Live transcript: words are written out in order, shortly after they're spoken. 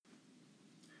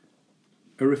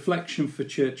A Reflection for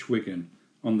Church Wigan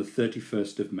on the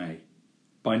 31st of May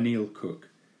by Neil Cook.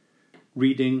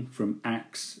 Reading from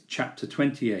Acts chapter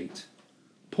 28,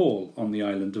 Paul on the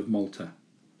island of Malta.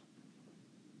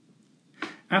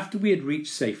 After we had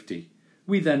reached safety,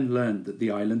 we then learned that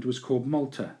the island was called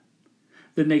Malta.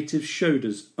 The natives showed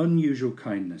us unusual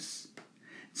kindness.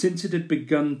 Since it had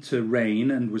begun to rain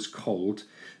and was cold,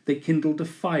 they kindled a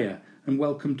fire and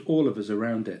welcomed all of us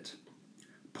around it.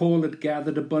 Paul had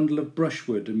gathered a bundle of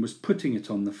brushwood and was putting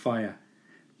it on the fire,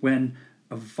 when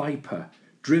a viper,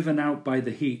 driven out by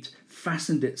the heat,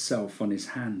 fastened itself on his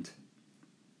hand.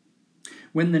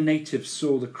 When the natives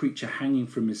saw the creature hanging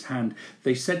from his hand,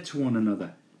 they said to one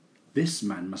another, "This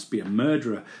man must be a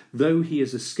murderer, though he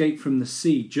has escaped from the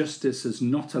sea, justice has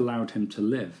not allowed him to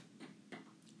live."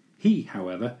 He,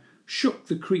 however, shook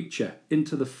the creature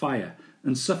into the fire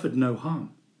and suffered no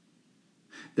harm.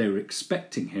 They were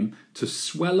expecting him to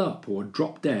swell up or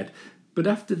drop dead, but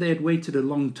after they had waited a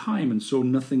long time and saw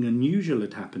nothing unusual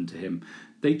had happened to him,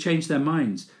 they changed their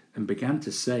minds and began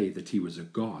to say that he was a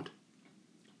god.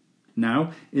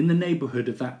 Now, in the neighbourhood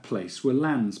of that place were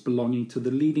lands belonging to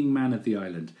the leading man of the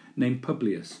island, named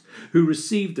Publius, who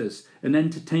received us and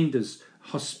entertained us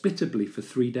hospitably for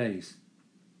 3 days.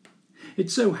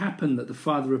 It so happened that the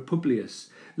father of Publius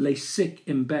lay sick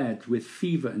in bed with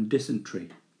fever and dysentery.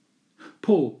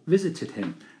 Paul visited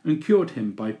him and cured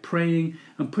him by praying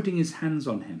and putting his hands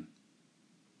on him.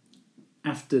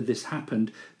 After this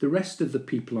happened, the rest of the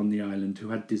people on the island who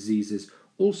had diseases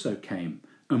also came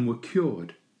and were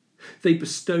cured. They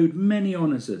bestowed many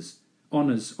honours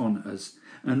on us,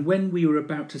 and when we were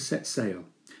about to set sail,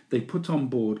 they put on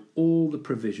board all the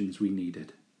provisions we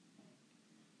needed.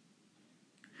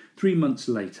 3 months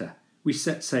later, we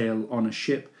set sail on a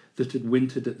ship that had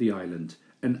wintered at the island,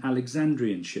 an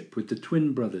Alexandrian ship with the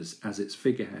twin brothers as its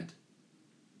figurehead.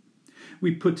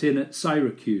 We put in at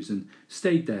Syracuse and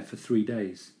stayed there for 3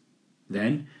 days.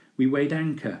 Then we weighed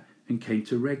anchor and came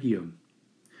to Rhegium.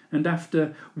 And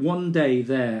after 1 day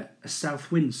there, a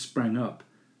south wind sprang up,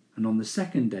 and on the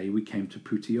second day we came to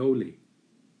Puteoli.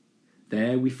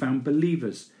 There we found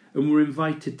believers and were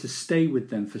invited to stay with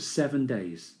them for 7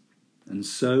 days. And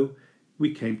so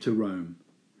we came to Rome.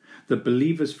 The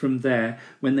believers from there,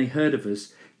 when they heard of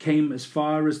us, came as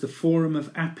far as the Forum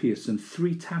of Appius and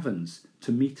 3 taverns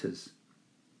to meet us.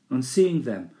 On seeing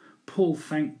them, Paul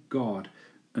thanked God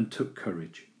and took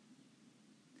courage.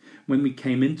 When we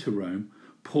came into Rome,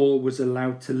 Paul was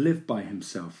allowed to live by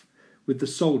himself with the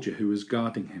soldier who was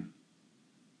guarding him.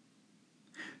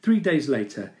 3 days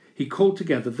later, he called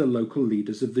together the local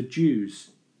leaders of the Jews.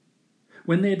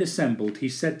 When they had assembled, he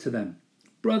said to them,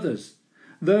 "Brothers,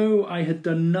 though I had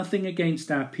done nothing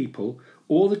against our people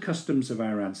or the customs of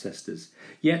our ancestors,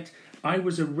 yet I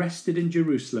was arrested in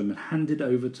Jerusalem and handed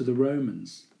over to the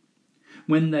Romans.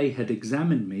 When they had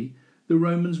examined me, the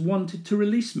Romans wanted to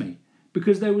release me,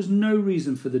 because there was no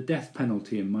reason for the death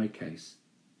penalty in my case.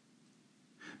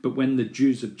 But when the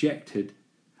Jews objected,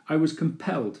 I was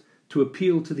compelled to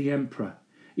appeal to the emperor,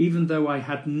 even though I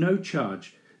had no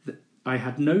charge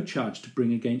to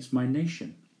bring against my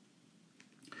nation.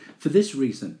 For this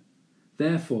reason,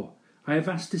 therefore, I have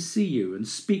asked to see you and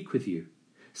speak with you,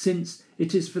 since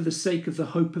it is for the sake of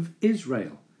the hope of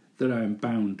Israel that I am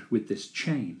bound with this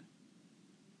chain."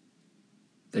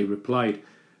 They replied,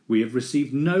 "We have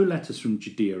received no letters from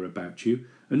Judea about you,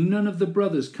 and none of the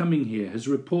brothers coming here has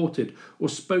reported or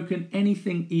spoken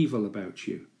anything evil about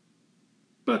you.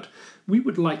 But we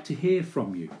would like to hear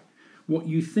from you what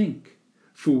you think,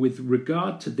 for with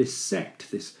regard to this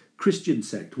sect, this Christian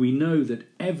sect, we know that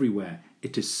everywhere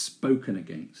it is spoken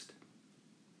against."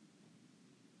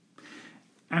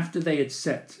 After they had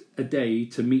set a day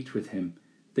to meet with him,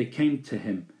 they came to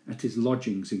him at his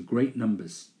lodgings in great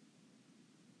numbers.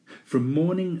 From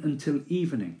morning until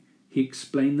evening, he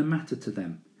explained the matter to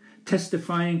them,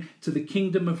 testifying to the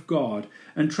kingdom of God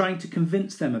and trying to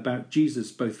convince them about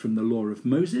Jesus both from the law of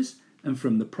Moses and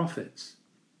from the prophets.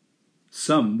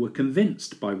 Some were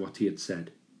convinced by what he had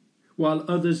said, while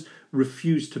others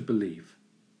refused to believe.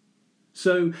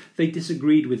 So they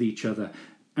disagreed with each other,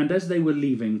 and as they were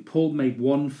leaving, Paul made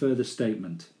one further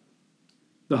statement.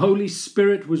 "The Holy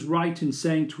Spirit was right in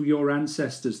saying to your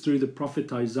ancestors through the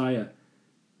prophet Isaiah,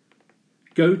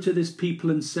 'Go to this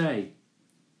people and say,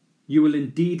 you will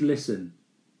indeed listen,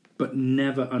 but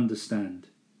never understand.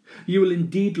 You will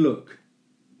indeed look,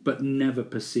 but never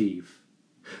perceive.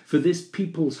 For this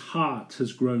people's heart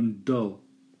has grown dull,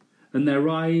 and their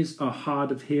eyes are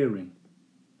hard of hearing,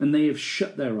 and they have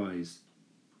shut their eyes,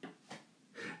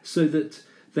 so that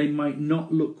they might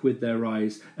not look with their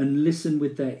eyes, and listen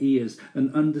with their ears,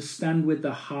 and understand with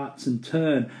their hearts, and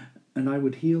turn, and I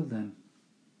would heal them.'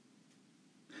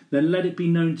 then let it be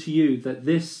known to you that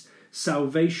this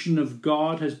salvation of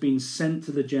God has been sent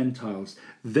to the Gentiles.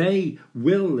 They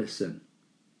will listen.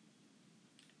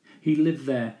 He lived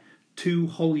there 2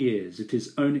 whole years at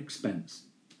his own expense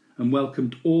and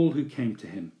welcomed all who came to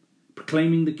him,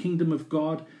 proclaiming the kingdom of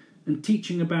God and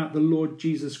teaching about the Lord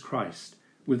Jesus Christ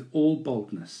with all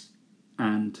boldness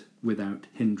and without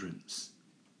hindrance.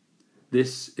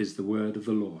 This is the word of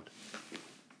the Lord.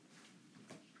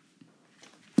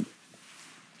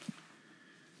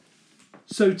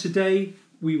 So today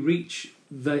we reach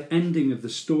the ending of the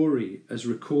story as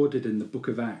recorded in the book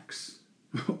of Acts.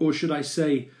 Or should I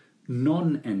say,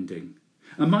 non-ending?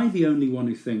 Am I the only one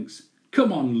who thinks,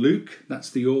 come on, Luke, that's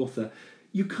the author,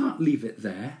 you can't leave it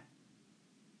there?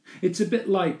 It's a bit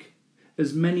like,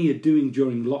 as many are doing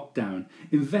during lockdown,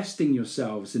 investing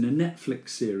yourselves in a Netflix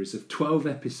series of 12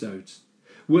 episodes,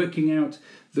 working out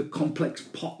the complex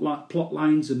plot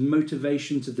lines and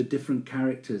motivations of the different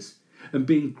characters, and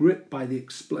being gripped by the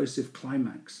explosive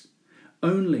climax,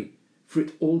 only for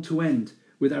it all to end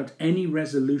without any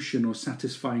resolution or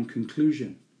satisfying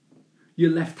conclusion. You're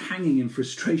left hanging in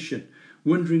frustration,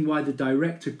 wondering why the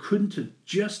director couldn't have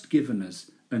just given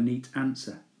us a neat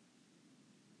answer.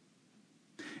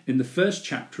 In the first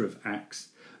chapter of Acts,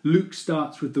 Luke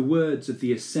starts with the words of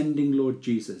the ascending Lord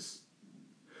Jesus.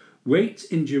 Wait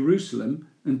in Jerusalem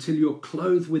until you're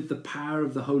clothed with the power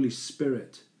of the Holy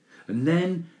Spirit, and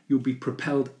then you'll be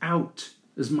propelled out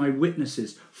as my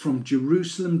witnesses from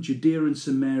Jerusalem, Judea and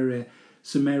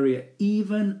Samaria,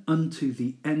 even unto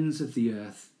the ends of the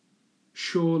earth.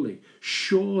 Surely,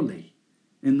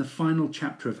 in the final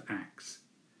chapter of Acts,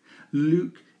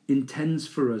 Luke intends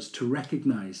for us to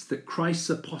recognize that Christ's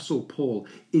apostle Paul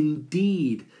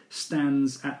indeed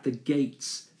stands at the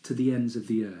gates to the ends of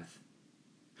the earth,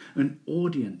 an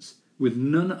audience with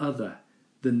none other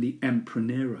than the Emperor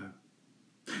Nero.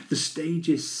 The stage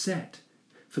is set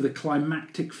for the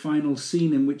climactic final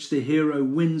scene in which the hero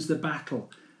wins the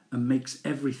battle and makes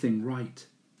everything right.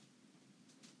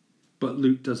 But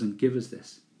Luke doesn't give us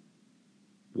this.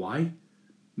 Why?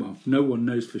 Well, no one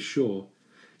knows for sure.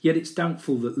 Yet it's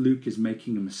doubtful that Luke is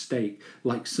making a mistake,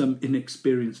 like some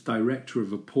inexperienced director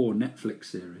of a poor Netflix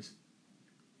series.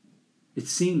 It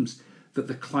seems that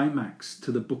the climax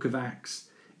to the book of Acts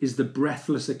is the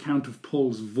breathless account of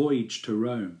Paul's voyage to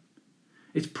Rome.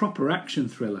 It's proper action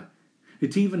thriller.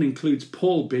 It even includes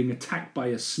Paul being attacked by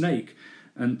a snake,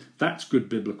 and that's good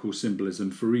biblical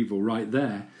symbolism for evil right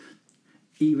there,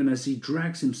 even as he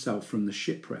drags himself from the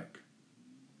shipwreck.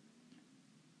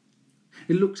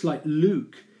 It looks like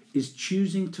Luke is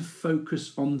choosing to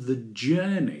focus on the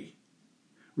journey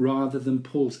rather than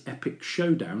Paul's epic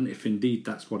showdown, if indeed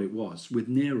that's what it was, with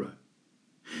Nero.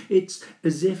 It's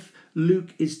as if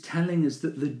Luke is telling us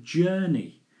that the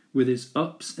journey, with its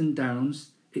ups and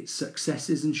downs, its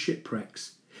successes and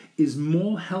shipwrecks, is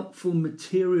more helpful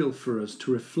material for us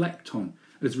to reflect on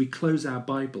as we close our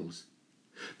Bibles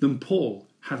than Paul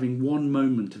having one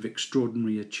moment of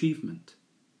extraordinary achievement.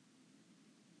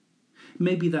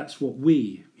 Maybe that's what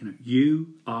we,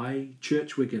 you, I,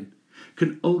 Church Wigan,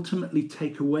 can ultimately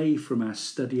take away from our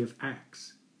study of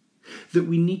Acts. That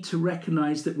we need to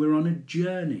recognise that we're on a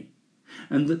journey,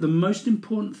 and that the most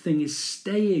important thing is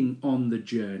staying on the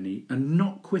journey and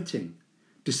not quitting,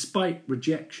 despite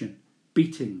rejection,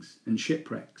 beatings and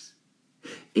shipwrecks.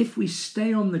 If we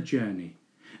stay on the journey,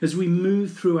 as we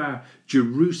move through our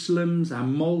Jerusalems, our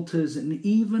Maltas, and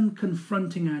even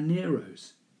confronting our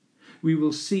Neros, we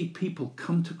will see people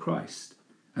come to Christ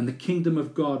and the kingdom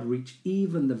of God reach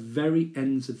even the very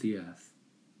ends of the earth.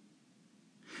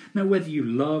 Now, whether you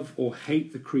love or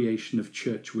hate the creation of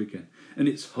Church Wigan and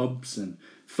its hubs and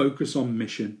focus on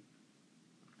mission,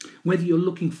 whether you're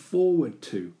looking forward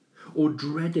to or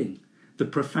dreading the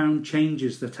profound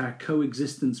changes that our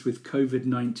coexistence with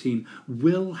COVID-19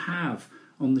 will have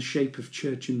on the shape of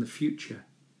church in the future,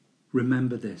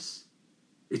 remember this: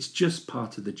 it's just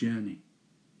part of the journey.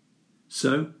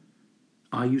 So,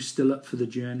 are you still up for the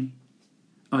journey?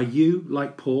 Are you,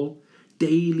 like Paul,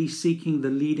 daily seeking the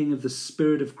leading of the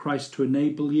Spirit of Christ to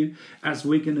enable you, as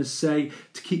Wiganers say,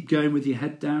 to keep going with your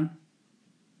head down?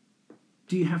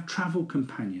 Do you have travel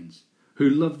companions who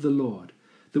love the Lord,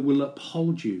 that will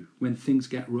uphold you when things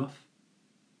get rough?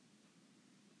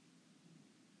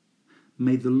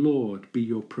 May the Lord be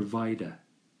your provider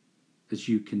as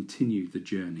you continue the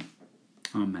journey.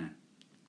 Amen.